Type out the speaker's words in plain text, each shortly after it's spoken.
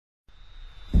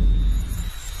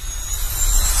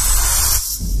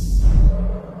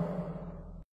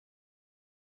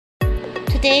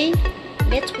Today,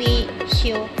 let me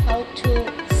show how to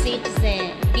set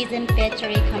the lithium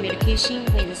battery communication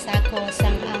with SAKO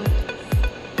SUNON-V-R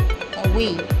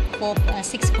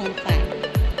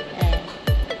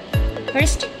 6.5.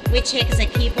 First, we check the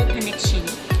cable connection.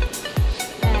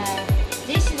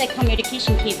 This is the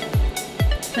communication cable.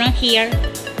 From here,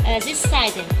 this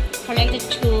side connected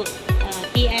to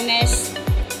BMS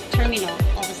terminal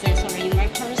of the solar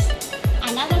inverters.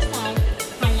 Another side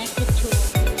connected to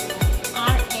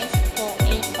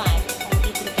RS485 of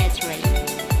lithium battery.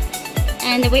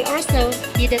 And we also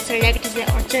need to select the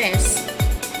address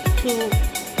to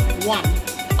 1.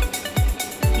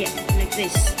 Here, like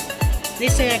this.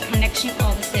 This is a connection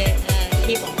of the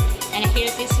cable. And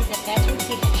here, this is the battery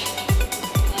cable.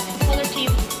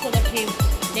 Positive,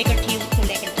 negative to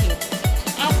negative.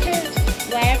 After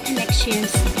wire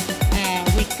connections,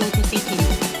 we go to setting.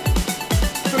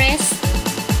 Press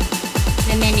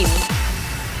the menu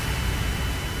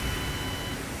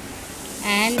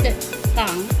and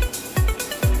down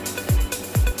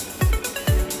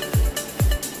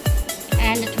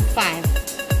and to 5.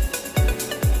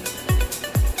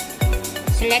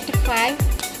 Select 5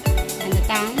 and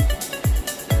down.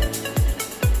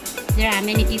 There are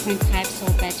many different types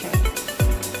of battery.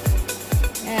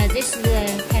 This is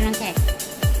the Penantech.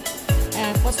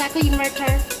 For SAKO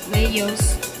inverter, we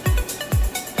use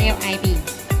LIB.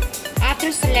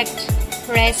 After select,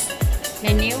 press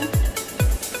menu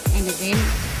and then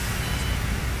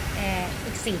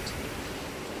exit.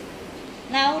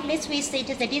 Now let's reset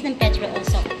the lithium battery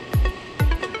also.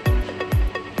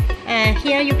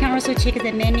 Here you can also check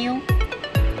the menu.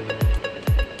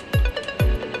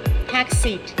 Pack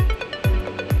seat.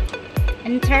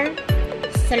 Enter.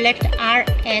 Select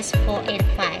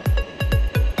RS485.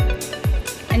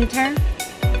 Enter.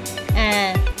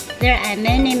 There are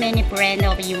many brands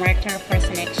of inverter for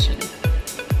selection.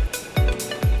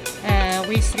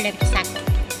 We select SAKO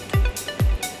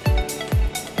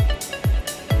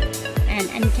and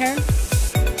enter.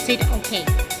 Set OK.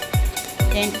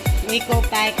 Then we go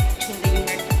back to the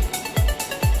inverter.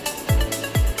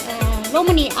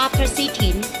 Normally after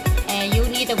setting, you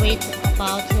need to wait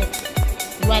about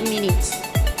 1 minute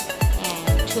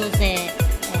to the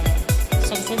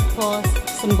successful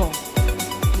symbol.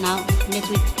 Now let's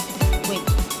wait.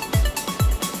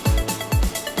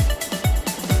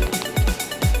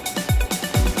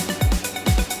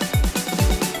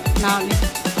 Now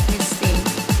let's see.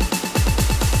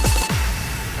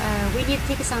 We need to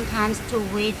take some time to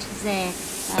wait the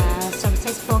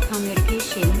successful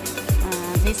communication.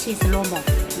 This is normal,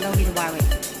 no need to worry.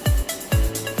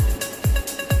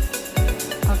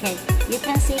 Okay, you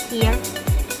can see here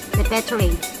the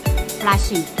battery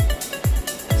flashing.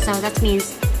 So that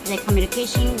means the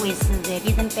communication with the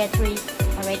lithium battery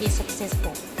already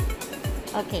successful.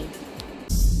 Okay.